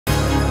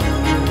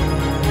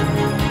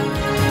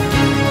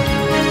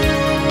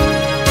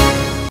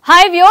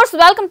Hi viewers,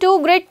 welcome to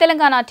Great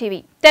Telangana TV.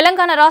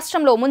 Telangana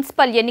రాష్ట్రంలో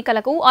municipal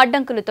ఎన్నికలకు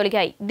అడ్డంకులు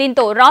తొలగాయి.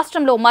 దీంతో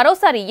రాష్ట్రంలో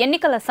మరోసారి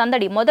ఎన్నికల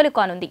సందడి మొదలు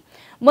కానుంది.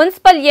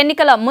 మున్సిపల్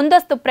ఎన్నికల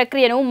ముందస్తు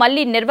ప్రక్రియను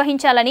మళ్లీ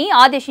నిర్వహించాలని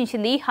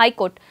ఆదేశించింది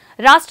హైకోర్టు.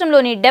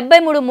 రాష్ట్రంలోని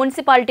 73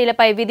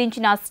 మున్సిపాలిటీలపై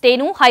విధించిన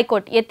స్టేను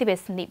హైకోర్టు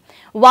ఎత్తివేసింది.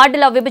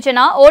 వార్డుల విభజన,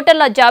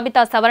 ఓటర్ల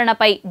జాబితా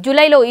సవరణపై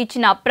జూలైలో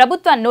ఇచ్చిన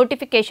ప్రభుత్వ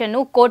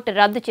నోటిఫికేషన్ను కోర్టు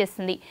రద్దు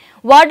చేసింది.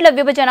 వార్డుల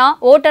విభజన,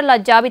 ఓటర్ల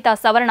జాబితా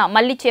సవరణ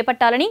మళ్లీ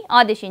చేపట్టాలని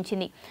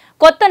ఆదేశించింది.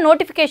 కొత్త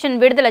నోటిఫికేషన్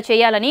విడుదల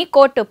చేయాలని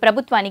కోర్టు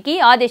ప్రభుత్వానికి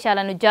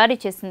ఆదేశాలను జారీ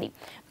చేసింది.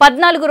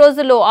 14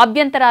 రోజుల్లో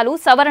అభ్యంతరాలు,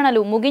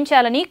 సవరణలు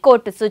ముగించాలని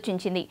కోర్టు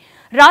సూచించింది.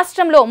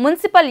 రాష్ట్రంలో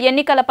మున్సిపల్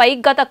ఎన్నికలపై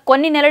గత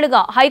కొన్ని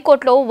నెలలుగా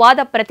హైకోర్టులో వాద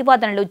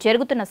ప్రతివాదనలు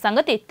జరుగుతున్న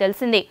సంగతి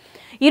తెలిసిందే.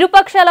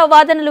 ఇరుపక్షాల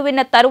వాదనలు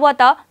విన్న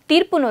తరువాత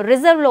తీర్పును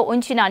రిజర్వ్లో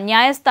ఉంచిన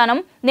న్యాయస్థానం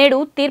నేడు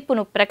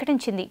తీర్పును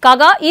ప్రకటించింది.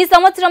 కాగా ఈ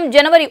సంవత్సరం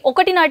జనవరి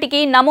 1 నాటికి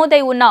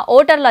నమోదై ఉన్న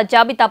ఓటర్ల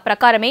జాబితా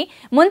ప్రకారమే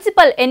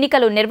మున్సిపల్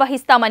ఎన్నికలు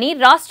నిర్వహిస్తామని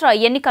రాష్ట్ర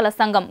ఎన్నికల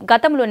సంఘం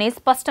గతంలోనే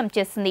స్పష్టం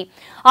చేసింది.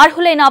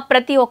 అర్హులైన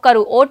ప్రతి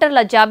ఒక్కరూ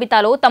ఓటర్ల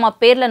జాబితాలో తమ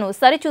పేర్లను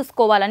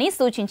సరిచూసుకోవాలని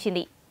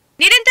సూచించింది.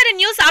 నిరంతర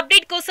న్యూస్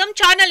అప్డేట్ కోసం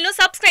ఛానల్ ను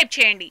సబ్స్క్రైబ్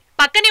చేయండి.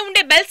 పక్కనే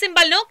ఉండే బెల్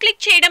సింబల్ ను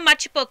క్లిక్ చేయడం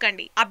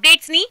మర్చిపోకండి.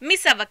 అప్డేట్స్ ని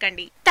మిస్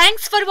అవ్వకండి.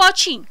 Thanks for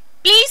watching.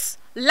 Please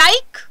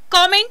like,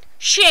 comment,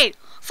 share.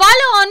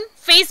 Follow on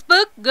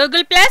Facebook,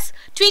 Google+,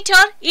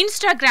 Twitter,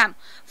 Instagram.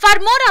 For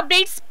more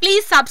updates,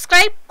 please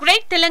subscribe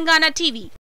Great Telangana TV.